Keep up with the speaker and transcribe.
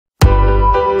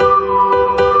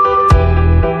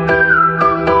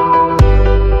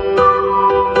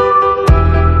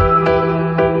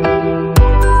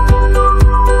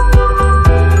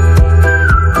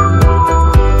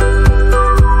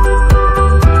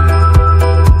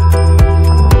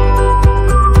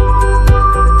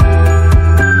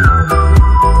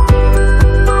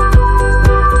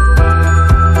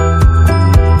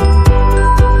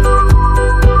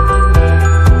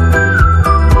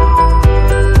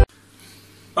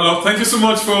Thank you so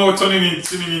much for tuning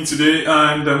in today,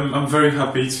 and I'm very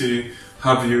happy to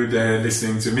have you there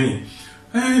listening to me.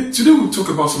 Today we'll talk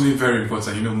about something very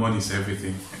important. You know, money is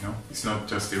everything. You know, it's not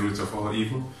just the root of all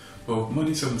evil, but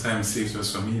money sometimes saves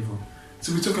us from evil.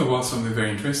 So we talk about something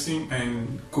very interesting,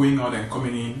 and going out and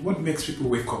coming in. What makes people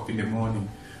wake up in the morning,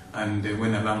 and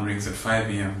when alarm rings at 5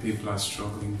 a.m., people are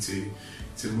struggling to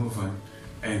move on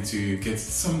and to get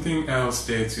something else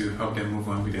there to help them move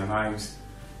on with their lives.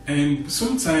 And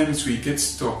sometimes we get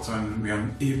stuck and we are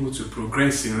unable to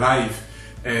progress in life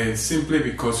simply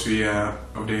because we are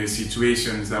of the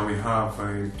situations that we have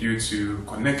due to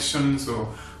connections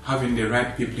or having the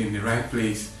right people in the right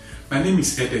place. My name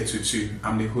is Ede Tutu.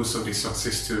 I'm the host of the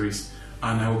Success Stories,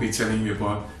 and I will be telling you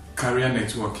about career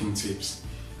networking tips.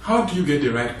 How do you get the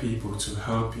right people to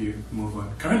help you move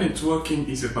on? Career networking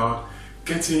is about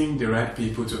getting the right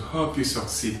people to help you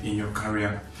succeed in your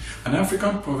career. An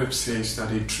African proverb says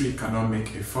that a tree cannot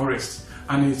make a forest,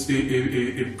 and it's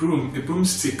a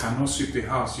broomstick cannot sweep the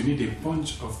house. You need a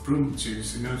bunch of brooms to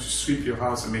sweep your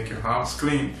house and make your house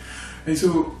clean. And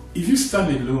so, if you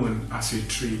stand alone as a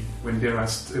tree when there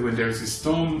is a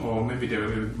storm, or maybe there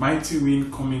is a mighty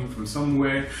wind coming from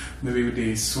somewhere, maybe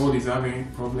the soil is having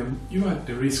a problem, you are at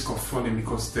the risk of falling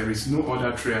because there is no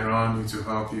other tree around you to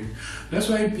help you. That's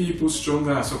why people,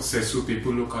 stronger and successful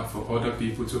people, look out for other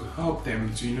people to help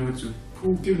them to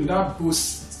give them that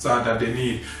boost that they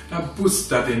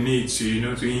need,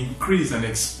 to increase and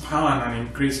expand and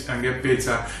increase and get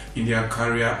better in their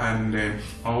career, and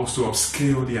also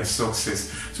upscale their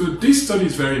success. So this study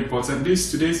is very important.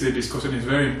 Today's discussion is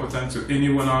very important to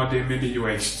anyone out there. Maybe you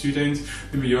are a student,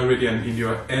 maybe you're already in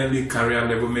your early career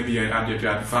level, maybe you're at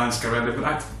your advanced career level,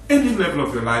 at any level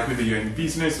of your life, maybe you're in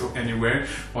business or anywhere,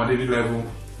 or at any level.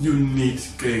 You need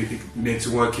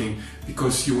networking,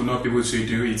 because you will not be able to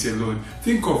do it alone.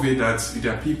 Think of it that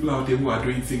there are people out there who are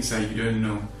doing things that you don't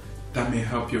know that may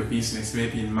help your business,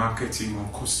 maybe in marketing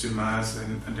or customers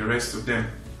and the rest of them.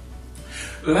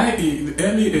 Like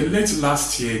late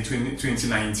last year,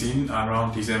 2019,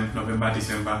 around November,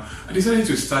 December, I decided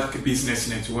to start business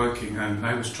networking, and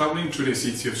I was traveling through the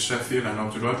city of Sheffield and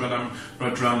up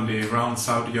to around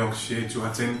South Yorkshire to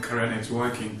attend career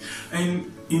networking.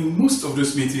 And in most of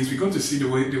those meetings, we got to see the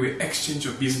way exchange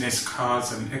of business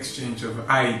cards and exchange of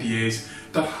ideas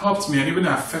that helped me and even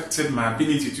affected my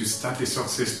ability to start a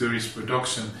Success Stories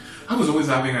production. I was always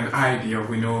having an idea of,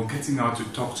 getting out to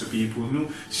talk to people,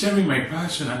 sharing my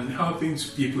passion and helping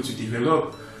people to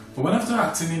develop. But when after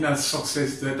attending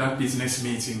that business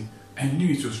meeting, I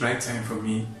knew it was right time for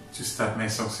me to start my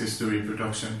Success Story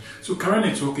production. So career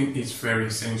networking is very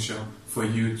essential for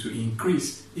you to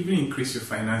increase your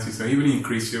finances, or even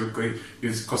increase your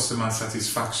customer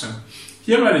satisfaction.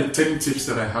 Here are the 10 tips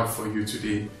that I have for you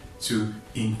today to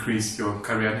increase your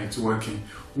career networking.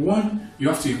 One, you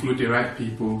have to include the right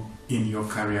people in your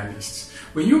career list.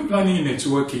 When you're planning a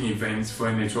networking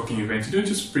event, you don't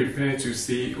just prepare to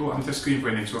say, oh, I'm just going for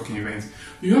a networking event.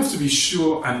 You have to be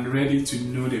sure and ready to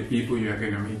know the people you are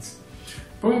going to meet.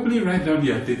 Probably write down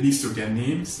the list of their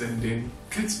names, and then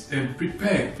get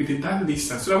prepared with that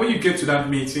list. And so that when you get to that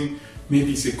meeting,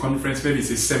 maybe it's a conference, maybe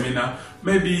it's a seminar,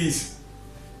 maybe it's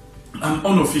an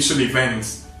unofficial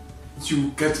event,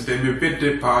 you get to them, a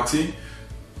birthday party.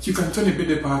 You can turn a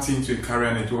birthday party into a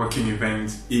career networking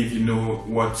event if you know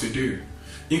what to do.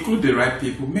 Include the right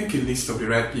people. Make a list of the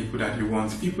right people that you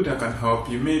want, people that can help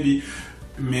you. Maybe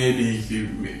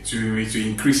to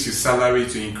increase your salary,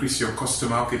 to increase your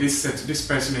customer. Okay, this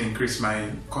person will increase my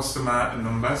customer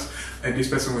numbers, and this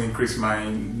person will increase my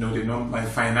my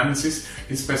finances.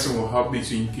 This person will help me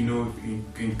to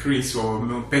increase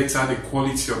or better the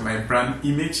quality of my brand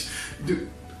image.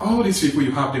 All these people,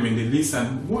 you have them in the list,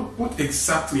 and what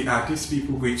exactly are these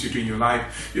people going to do in your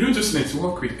life? You don't just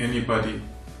network with anybody,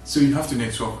 so you have to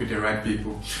network with the right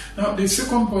people. Now, the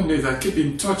second point is that keep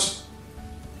in touch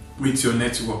with your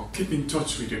network. Keep in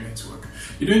touch with your network.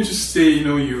 You don't just say,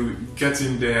 you get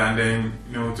in there and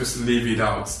then, just leave it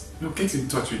out. Get in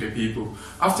touch with the people.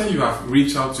 After you have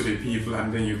reached out to the people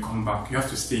and then you come back, you have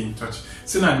to stay in touch.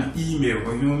 Send an email,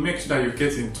 or, make sure that you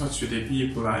get in touch with the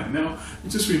people. And now,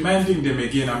 just reminding them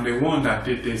again, I'm the one that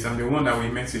did this, I'm the one that we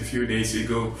met a few days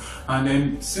ago. And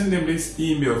then send them this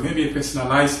email, maybe a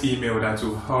personalized email that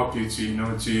will help you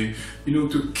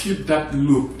to keep that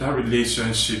loop, that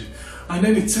relationship. And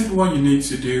then the third one you need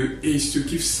to do is to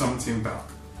give something back.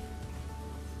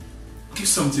 Give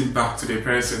something back to the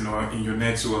person or in your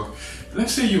network.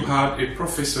 Let's say you have a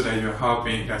professor that you're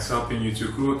helping, that's helping you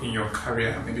to grow in your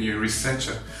career. Maybe you're a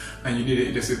researcher and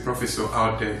there's a professor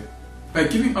out there. By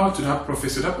giving out to that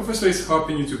professor is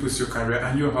helping you to boost your career,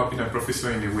 and you're helping that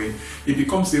professor in a way. It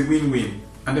becomes a win-win.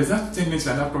 And there's that tendency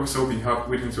that that professor will be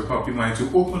willing to help you and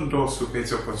to open doors to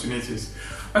better opportunities.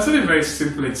 That's a very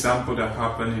simple example that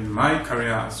happened in my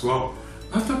career as well.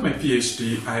 After my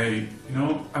PhD, I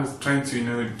was trying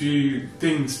to, do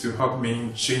things to help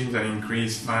me change and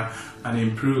increase and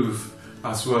improve,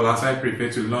 as well as I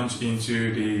prepare to launch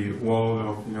into the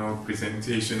world of,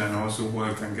 presentation and also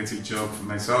work and get a job for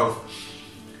myself.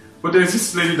 But there's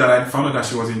this lady that I found out that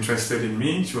she was interested in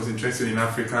me. She was interested in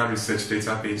Africa research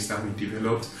database that we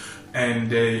developed.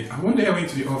 And one day I went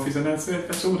to the office and I said,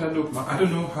 I told her, look, I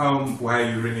don't know why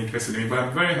you're really interested in me, but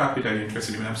I'm very happy that you're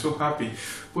interested in me. I'm so happy.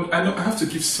 But I know I have to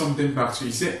give something back to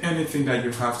you. Is there anything that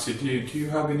you have to do? Do you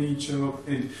have any job?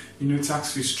 And,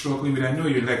 tasks you're struggling with? I know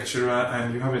you're a lecturer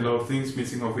and you have a lot of things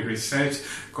meeting up with research,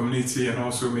 community, and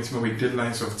also meeting up with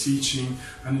deadlines of teaching.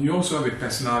 And you also have a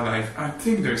personal life. I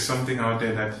think there's something out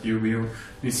there that you will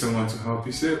need someone to help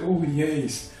you. Say, oh,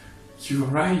 yes. You're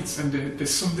right, and there's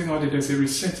something out there. There's a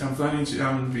research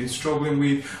I'm been struggling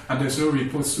with, and there's no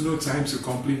reports, no time to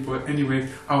complete. But anyway,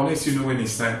 I'll let you know when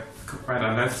it's time. Right,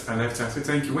 I left. I said,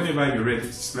 thank you. Whenever you're ready,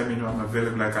 just let me know. I'm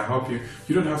available. I can help you.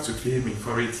 You don't have to pay me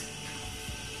for it.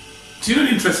 Do you know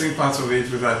the interesting part of it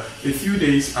was that a few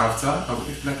days after,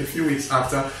 like a few weeks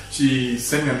after, she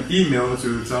sent me an email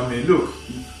to tell me, look,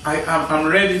 I'm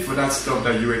ready for that stuff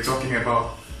that you were talking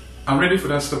about. I'm ready for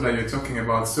that stuff that you're talking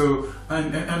about. So,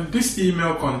 and this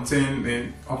email contained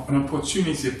an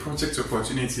opportunity, a project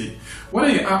opportunity. What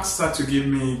I asked her to give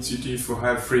me to do for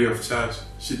her free of charge,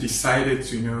 she decided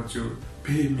to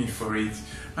pay me for it.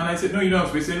 And I said, no, you don't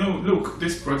have to. She said, no, look,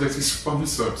 this project is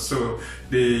sponsored. So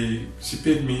she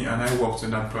paid me and I worked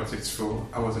on that project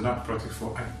I was on that project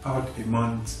for about a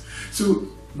month. So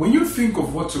when you think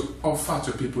of what to offer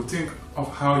to people, think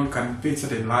of how you can better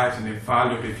the lives and the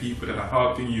value of the people that are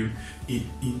helping you. It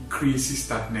increases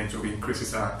that network,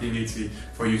 increases our ability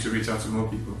for you to reach out to more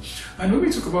people. And when we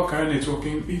talk about career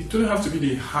networking, it doesn't have to be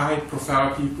the high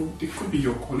profile people, they could be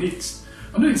your colleagues.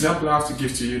 Another example I have to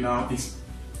give to you now is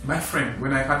my friend.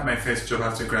 When I had my first job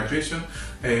after graduation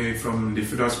from the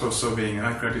Federal School of Surveying,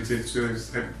 I graduated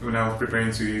when I was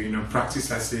preparing to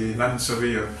practice as a land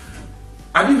surveyor.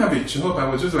 I didn't have a job. I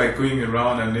was just like going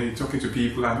around and then talking to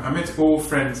people. I met old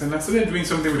friends and I started doing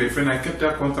something with a friend. I kept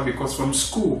that contact because from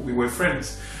school we were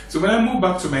friends. So when I moved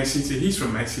back to my city, he's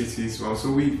from my city as well.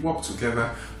 So we worked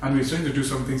together and we were trying to do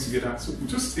some things together. So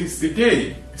it's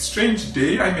a strange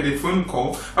day. I made a phone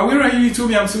call. And where are you? He told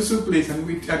me I'm so place, and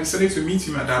I decided to meet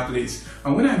him at that place.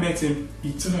 And when I met him,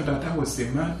 it turned out that was the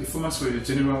man, the former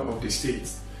Solicitor General of the state.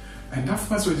 And that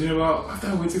first was general,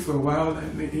 after waiting for a while,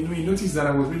 and he noticed that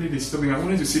I was really disturbing. I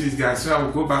wanted to see this guy, so I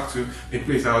would go back to a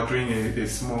place. I was doing a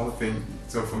small thing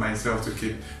for myself to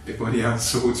keep the body and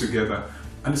soul together.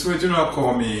 And so the general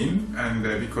called me in,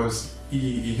 and because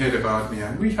he heard about me,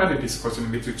 and we had a discussion, a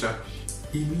little chat.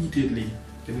 Immediately,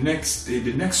 the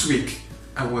next week,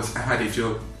 I had a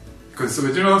job. Because so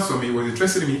the general saw me, was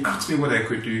interested in me, asked me what I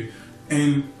could do.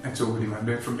 And I told him, and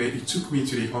then from there he took me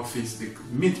to the office,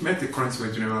 met the current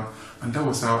Surveyor General, and that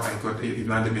was how I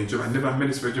landed me a job. I never met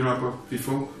a Surveyor General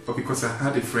before, but because I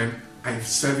had a friend, I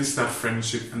serviced that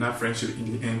friendship, and that friendship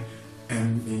in the end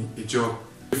earned me a job.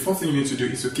 The fourth thing you need to do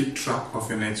is to keep track of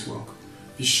your network.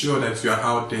 Be sure that you are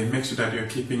out there, make sure that you're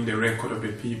keeping the record of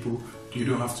the people. You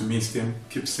don't have to miss them.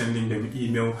 Keep sending them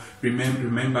email.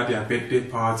 Remember their birthday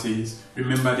parties.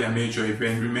 Remember their major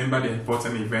events. Remember the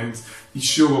important events. You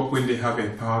show up when they have a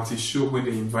party. Show up when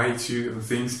they invite you and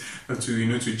things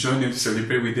to join them, to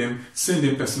celebrate with them. Send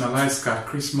them personalized cards,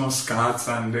 Christmas cards,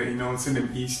 and send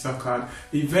them Easter card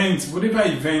events, whatever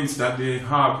events that they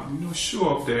have.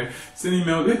 Show up there. Send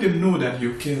email. Let them know that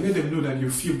you care. Let them know that you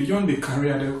feel beyond the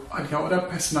career, their other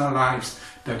personal lives.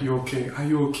 That you're okay. Are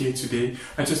you okay today?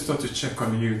 I just thought to check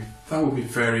on you. That would be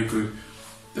very good.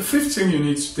 The fifth thing you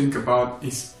need to think about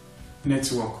is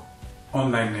network,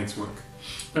 online network.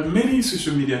 There are many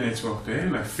social media networks there,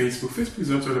 like Facebook. Facebook is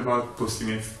not all about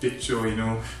posting a picture,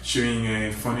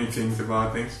 showing funny things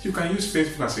about things. You can use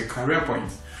Facebook as a career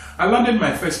point. I landed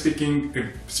my first speaking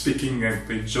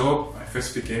job, my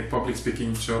first public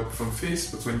speaking job from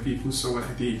Facebook when people saw what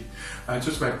I did.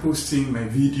 Just by posting my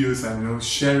videos and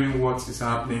sharing what is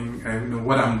happening and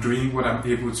what I'm doing, what I'm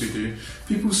able to do.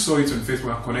 People saw it on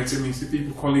Facebook and connected me. See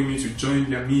people calling me to join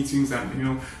their meetings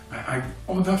and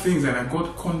other things, and I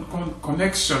got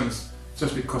connections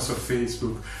just because of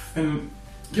Facebook. And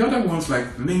the other ones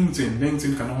like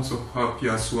LinkedIn can also help you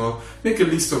as well. Make a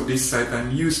list of these sites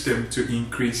and use them to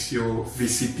increase your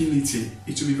visibility.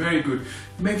 It will be very good.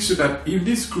 Make sure that in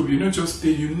this group, you're not just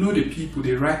there, the people,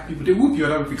 the right people. There will be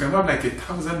other people. You can have like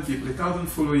 1,000 people, 1,000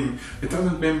 following,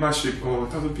 1,000 membership, or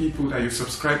 1,000 people that you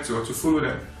subscribe to or to follow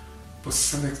them. but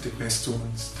select the best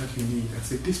ones that you need and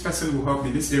say, this person will help me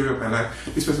in this area of my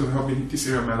life, this person will help me in this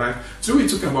area of my life. So when we're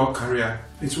talking about career,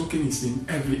 networking is in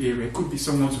every area. It could be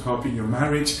someone to help you in your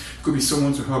marriage, it could be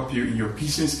someone to help you in your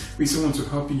business, it could be someone to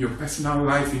help in your personal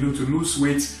life, to lose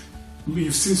weight. Maybe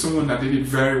you've seen someone that did it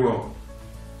very well.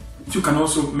 You can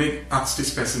also ask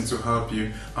this person to help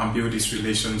you and build this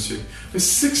relationship. The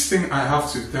sixth thing I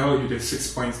have to tell you, the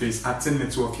 6 points, is attend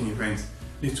networking events.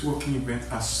 Networking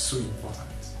events are so important.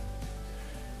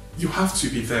 You have to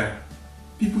be there.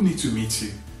 People need to meet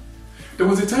you. There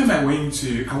was a time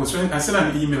I sent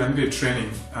an email, I needed a training.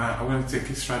 I wanted to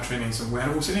take extra training somewhere. I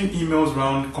was sending emails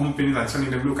around companies and telling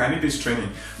them, look, I need this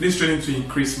training. This training to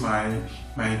increase my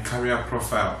career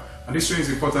profile. And this training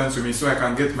is important to me so I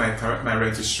can get my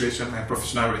registration, my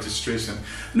professional registration.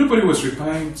 Nobody was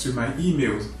replying to my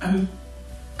emails. And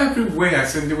everywhere I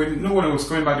sent, no one was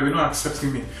coming back, they were not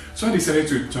accepting me. So I decided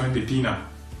to join the dinner.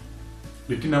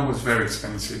 The dinner was very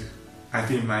expensive. I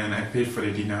didn't mind, I paid for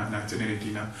the dinner and I attended the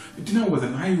dinner. The dinner was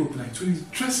an eye-opener. The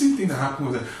interesting thing that happened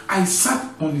was that I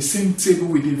sat on the same table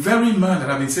with the very man that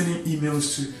I've been sending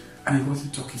emails to, and he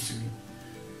wasn't talking to me.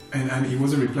 And he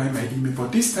wasn't replying my email,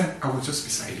 but this time I was just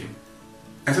beside him.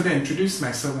 I started to introduce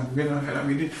myself and we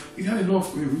had a lot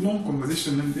of long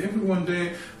conversation, and everyone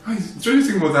there, the interesting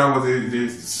thing was that I was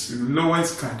the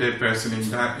lowest cadre person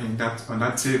on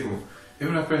that table.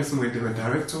 Every other person, they were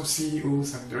directors,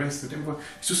 CEOs, and the rest of them. But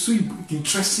it was so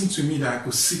interesting to me that I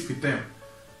could sit with them.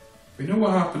 But you know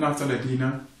what happened after the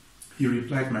dinner? He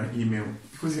replied my email.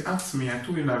 Because he asked me, I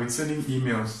told him I've been sending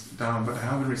emails down, but I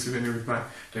haven't received any reply.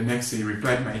 The next day, he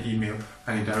replied my email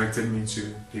and he directed me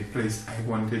to the place I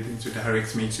wanted him to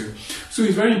direct me to. So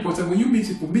it's very important when you meet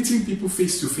people, meeting people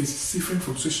face to face is different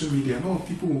from social media. A lot of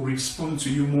people will respond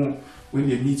to you more when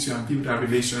they meet you and build that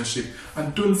relationship.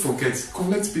 And don't forget,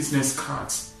 collect business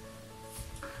cards.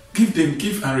 Give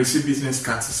and receive business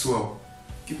cards as well.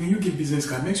 When you give business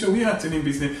cards, make sure we are attending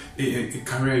a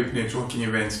career networking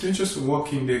events. Don't just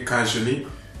walk in there casually.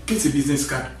 Get a business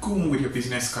card, go on with your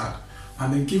business card,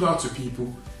 and then give out to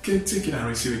people. Take it and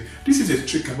receive it. This is a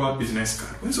trick about business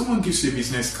card. When someone gives you a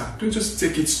business card, don't just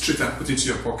take it straight and put it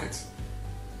in your pocket.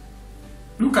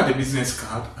 Look at the business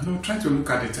card and try to look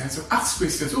at the title. Ask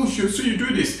questions. Oh, so you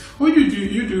do this? Oh, you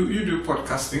do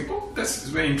podcasting. Oh, that's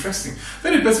very interesting.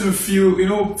 Let the person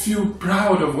feel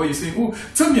proud of what you're saying. Oh,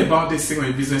 tell me about this thing on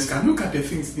your business card. Look at the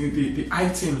things, the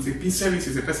items, the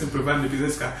services the person providing the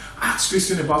business card. Ask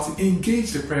questions about it.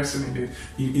 Engage the person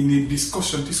in the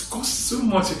discussion. Discuss so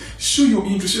much. Show your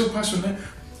interest, your passion.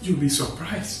 You'll be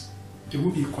surprised. There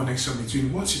will be a connection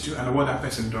between what you do and what that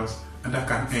person does. And that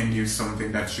can earn you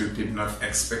something that you did not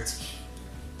expect.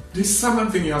 The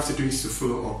seventh thing you have to do is to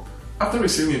follow up. After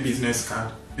receiving a business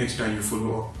card, make sure that you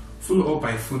follow up. Follow up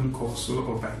by phone calls,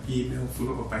 follow up by email,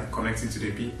 follow up by connecting to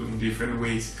the people in different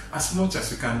ways. As much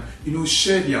as you can,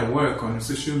 share their work on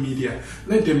social media.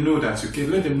 Let them know that you care.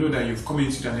 Let them know that you've come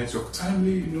into their network.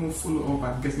 Timely, follow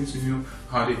up and getting to know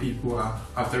how the people are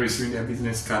after receiving their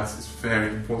business cards is very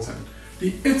important.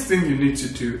 The eighth thing you need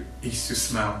to do is to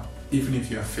smile. Even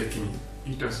if you are faking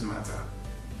it, it doesn't matter.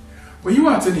 When you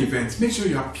are at an event, make sure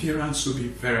your appearance will be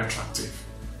very attractive.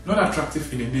 Not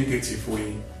attractive in a negative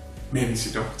way, maybe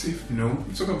seductive. No, I'm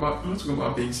not talking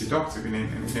about being seductive in a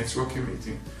networking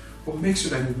meeting. But make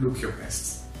sure that you look your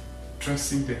best.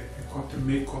 Dressing, the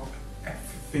makeup,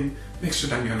 everything. Make sure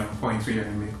that you're on point when you're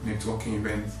in a networking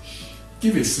event.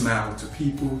 Give a smile to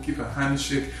people, give a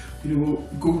handshake,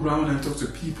 go around and talk to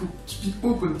people. Just be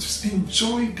open, just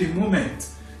enjoy the moment.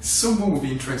 Someone will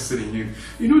be interested in you.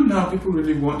 Now people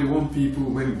really want people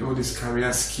when all these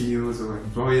career skills or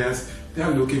employers, they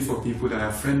are looking for people that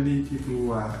are friendly, people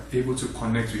who are able to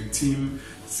connect with team.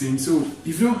 So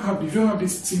if you don't have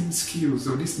these team skills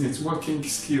or this networking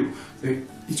skill, it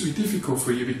will be difficult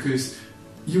for you because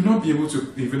you'll not be able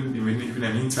to even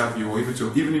an interview or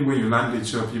even when you land a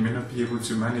job, you may not be able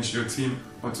to manage your team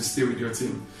or to stay with your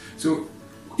team. So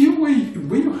even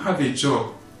when you have a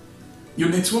job, your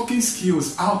networking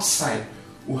skills outside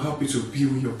will help you to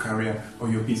build your career or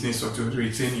your business or to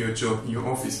retain your job in your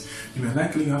office. You may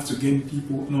likely have to gain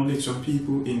knowledge from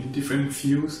people in different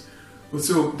fields.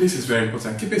 So this is very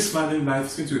important. Keep a smiling life,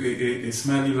 stay to a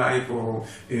smiley life, or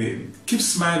keep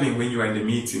smiling when you are in the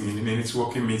meeting, in a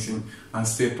networking meeting, and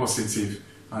stay positive,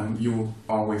 and you will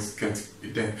always get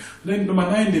there. Then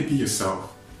number 9, be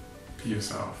yourself. Be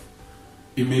yourself.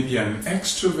 You may be an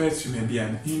extrovert, you may be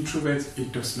an introvert,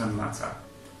 it does not matter.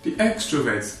 The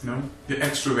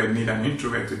extrovert need an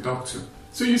introvert to talk to.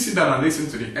 So you sit down and listen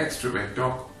to the extrovert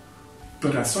talk,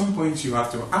 but at some point you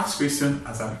have to ask questions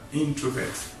as an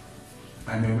introvert.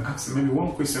 and then ask maybe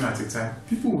one question at a time.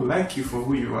 People will like you for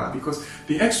who you are, because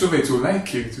the extrovert will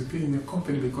like you to be in your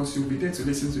company because you'll be there to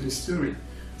listen to the story.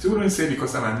 So you wouldn't say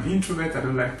because I'm an introvert, I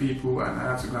don't like people and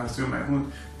I have to go and do my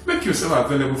own. Make yourself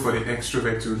available for the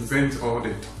extrovert to vent all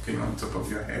the talking on top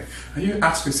of your head. And you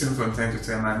ask questions from time to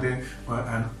time, and then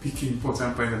and pick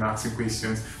important points and asking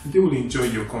questions. They will enjoy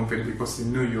your company because they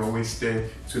know you're always there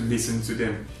to listen to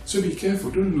them. So be careful,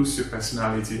 don't lose your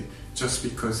personality just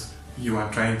because you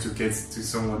are trying to get to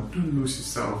someone. Don't lose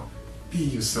yourself. Be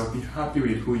yourself, be happy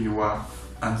with who you are,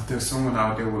 and there's someone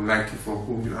out there who will like you for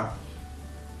who you are.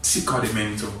 Seek out a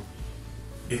mentor,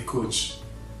 a coach.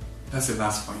 That's the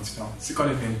last point now. Seek out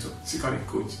a mentor, seek out a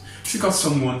coach, seek out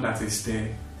someone that is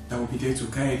there, that will be there to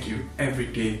guide you every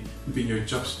day, maybe in your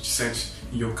job search,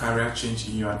 in your career change,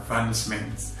 in your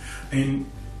advancements. And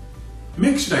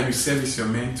make sure that you service your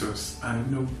mentors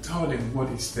and tell them what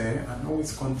is there and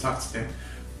always contact them.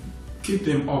 Keep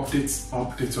them updates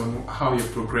on how you're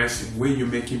progressing, where you're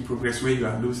making progress, where you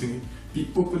are losing it. Be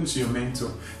open to your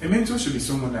mentor. A mentor should be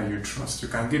someone that you trust. You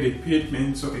can get a paid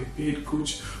mentor, a paid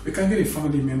coach. You can get a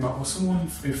family member or someone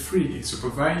free, a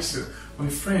supervisor or a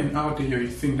friend out there you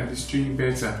think that is doing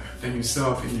better than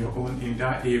yourself in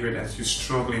that area that you're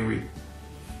struggling with.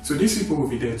 So these people will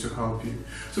be there to help you.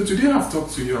 So today I've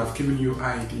talked to you, I've given you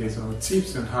ideas or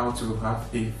tips on how to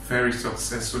have a very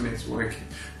successful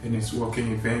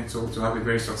networking event, or to have a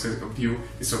very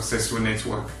successful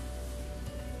network.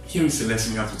 Here is a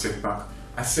lesson you have to take back.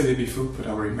 I said it before, but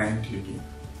I'll remind you again.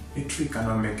 A tree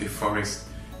cannot make a forest.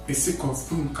 A stick of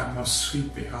broom cannot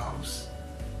sweep a house.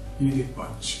 You need a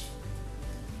bunch.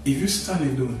 If you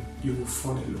stand alone, you will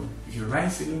fall alone. If you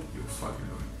rise alone, you will fall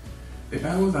alone. The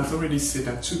Bible has already said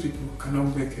that two people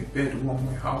cannot make a bed warm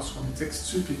or a house warm. It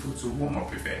takes two people to warm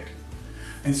up a bed.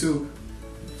 And so,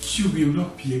 you will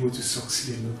not be able to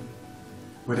succeed alone.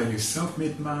 Whether you're a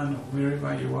self-made man or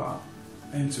wherever you are,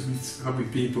 and to meet up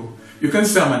with people. You can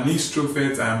say I'm an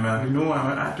introvert, I don't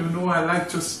know, I like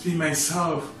just be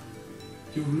myself.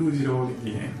 You lose it all in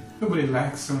the end. Nobody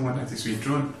likes someone that is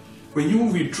withdrawn. When you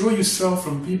withdraw yourself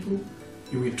from people,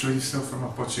 you withdraw yourself from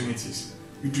opportunities.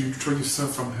 You withdraw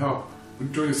yourself from help. You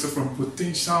withdraw yourself from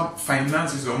potential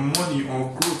finances or money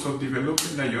or growth or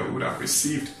development that you would have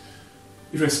received.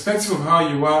 Irrespective of how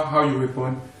you are, how you were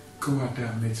born, go out there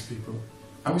and meet people.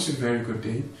 I wish you a very good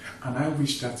day, and I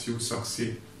wish that you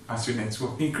succeed as your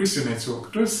network. Increase your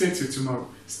network. Don't say to tomorrow.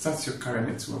 Start your current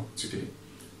network today,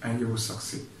 and you will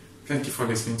succeed. Thank you for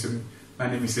listening to me. My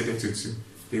name is Edetutu,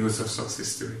 the host of Success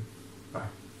Story.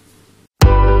 Bye.